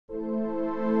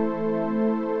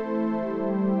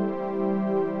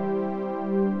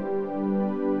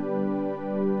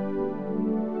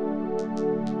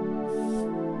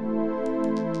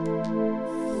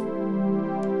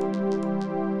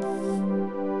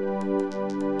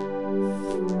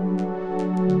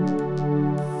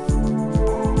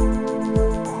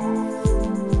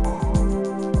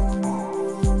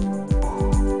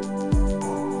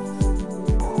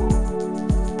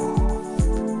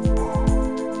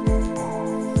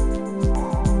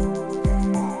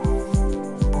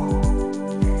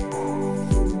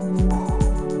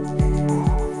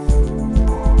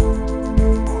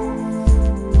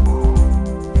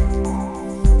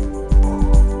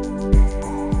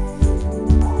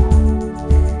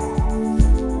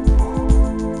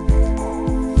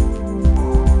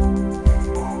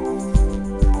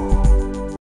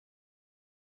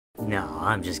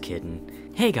I'm just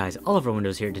kidding. Hey guys, Oliver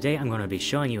Windows here. Today I'm going to be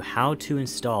showing you how to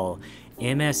install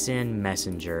MSN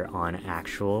Messenger on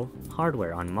actual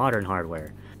hardware, on modern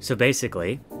hardware. So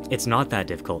basically, it's not that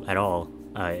difficult at all.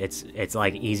 It's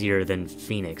like easier than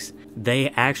Phoenix.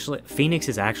 Phoenix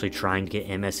is actually trying to get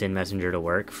MSN Messenger to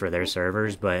work for their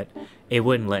servers, but it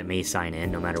wouldn't let me sign in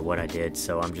no matter what I did,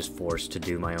 so I'm just forced to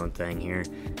do my own thing here.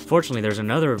 Fortunately, there's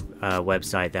another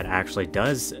website that actually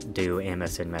does do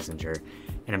MSN Messenger,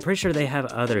 and I'm pretty sure they have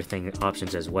other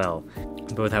options as well.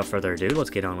 But without further ado, let's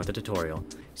get on with the tutorial.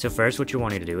 So first, what you're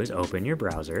wanting to do is open your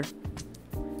browser.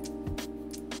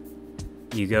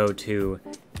 You go to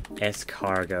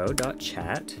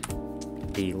escargo.chat.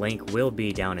 The link will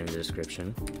be down in the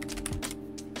description.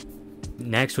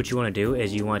 Next, what you want to do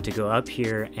is you want to go up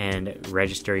here and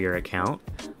register your account,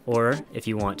 or if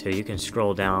you want to, you can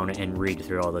scroll down and read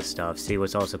through all this stuff, see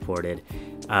what's all supported.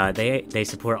 They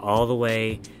support all the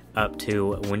way up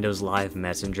to Windows Live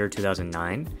Messenger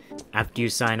 2009. After you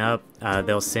sign up,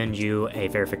 they'll send you a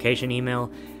verification email.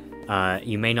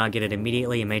 You may not get it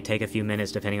immediately. It may take a few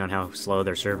minutes depending on how slow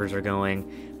their servers are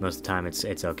going. Most of the time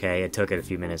it's okay. It took it a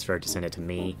few minutes for it to send it to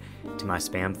me, to my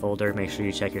spam folder. Make sure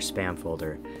you check your spam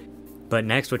folder. But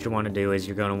next, what you want to do is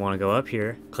you're going to want to go up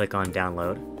here, click on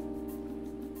download.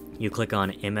 You click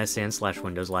on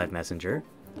MSN/Windows Live Messenger.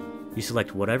 You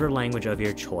select whatever language of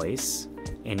your choice.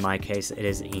 In my case, it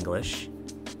is English.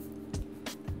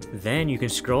 Then you can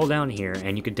scroll down here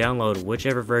and you can download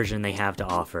whichever version they have to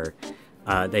offer.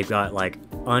 They've got like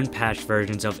unpatched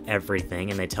versions of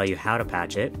everything and they tell you how to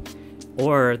patch it,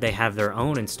 or they have their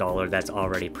own installer that's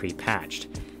already pre-patched.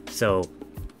 So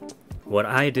what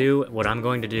I'm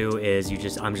going to do is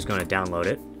I'm just going to download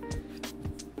it.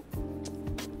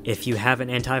 If you have an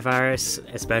antivirus,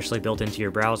 especially built into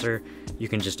your browser, you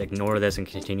can just ignore this and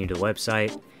continue to the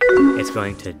website. It's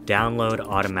going to download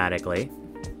automatically.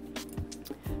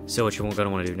 So what you're going to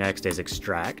want to do next is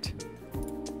extract.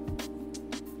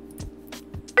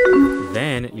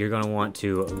 Then you're going to want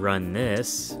to run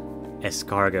this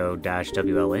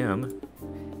escargo-wlm.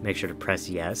 Make sure to press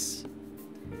yes.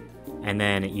 And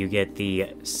then you get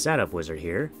the setup wizard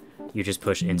here. You just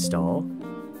push install.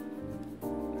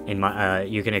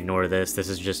 You can ignore this. This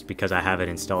is just because I have it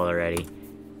installed already.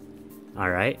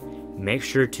 Alright. Make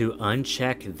sure to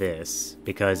uncheck this,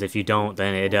 because if you don't,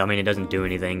 then it doesn't do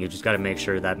anything. You just got to make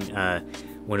sure that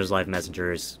Windows Live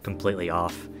Messenger is completely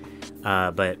off.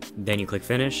 But then you click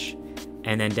finish,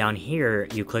 and then down here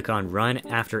you click on run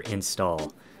after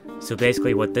install. So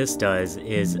basically what this does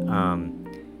is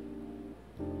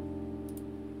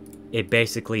it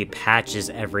basically patches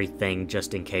everything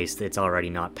just in case it's already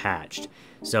not patched.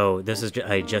 So this is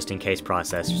a just in case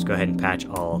process. Just go ahead and patch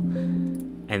all,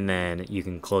 and then you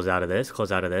can close out of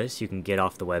this, you can get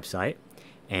off the website,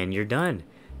 and you're done.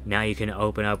 Now you can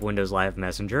open up Windows Live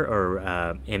Messenger or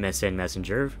MSN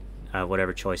Messenger,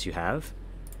 whatever choice you have.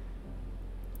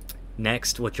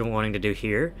 Next, what you're wanting to do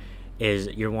here is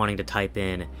you're wanting to type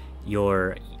in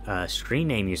your screen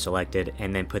name you selected,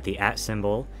 and then put the @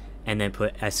 symbol, and then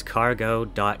put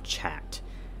escargo.chat,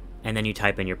 and then you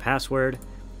type in your password,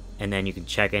 and then you can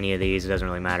check any of these, it doesn't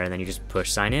really matter, and then you just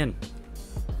push sign in.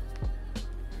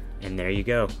 And there you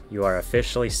go. You are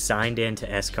officially signed in to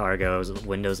Escargo's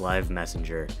Windows Live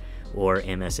Messenger, or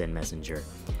MSN Messenger.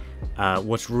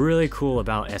 What's really cool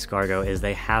about Escargo is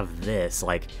they have this,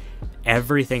 like,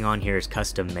 everything on here is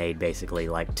custom made, basically,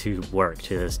 like, to work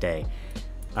to this day.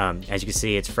 As you can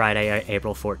see, it's Friday,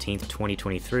 April 14th,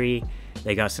 2023.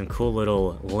 They got some cool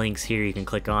little links here you can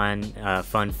click on,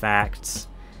 fun facts.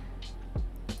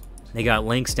 They got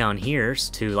links down here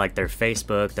to like their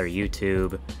Facebook, their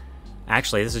YouTube.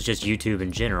 Actually, this is just YouTube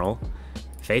in general,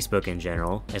 Facebook in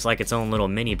general. It's like its own little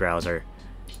mini browser.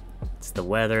 It's the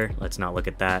weather, let's not look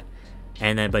at that.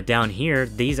 And then, but down here,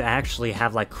 these actually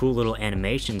have like cool little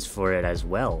animations for it as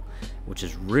well, which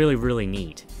is really, really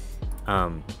neat.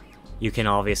 You can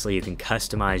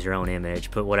customize your own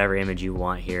image, put whatever image you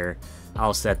want here.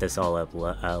 I'll set this all up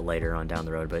later on down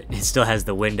the road, but it still has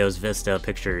the Windows Vista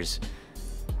pictures.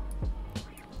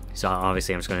 So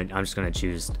obviously I'm just gonna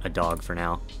choose a dog for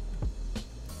now.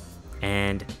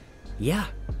 And yeah,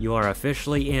 you are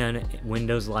officially in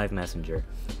Windows Live Messenger.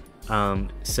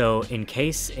 So in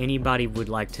case anybody would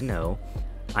like to know,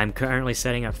 I'm currently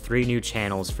setting up 3 new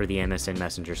channels for the MSN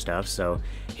Messenger stuff. So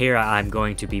here I'm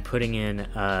going to be putting in,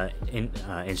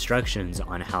 instructions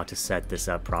on how to set this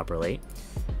up properly.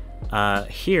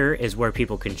 Here is where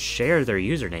people can share their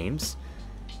usernames.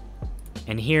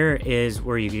 And here is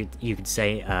where you could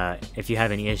say if you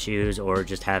have any issues or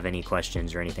just have any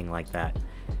questions or anything like that.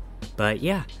 But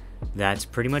yeah, that's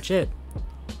pretty much it.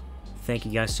 thank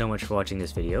you guys so much for watching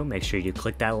this video. Make sure you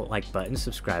click that like button,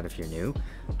 subscribe if you're new.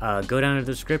 Go down in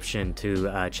the description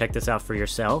to check this out for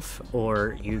yourself,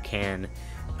 or you can,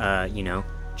 you know,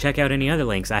 check out any other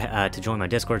links to join my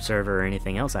Discord server or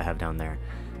anything else I have down there.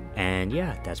 And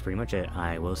yeah, that's pretty much it.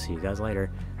 I will see you guys later.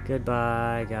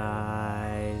 Goodbye,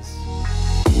 guys.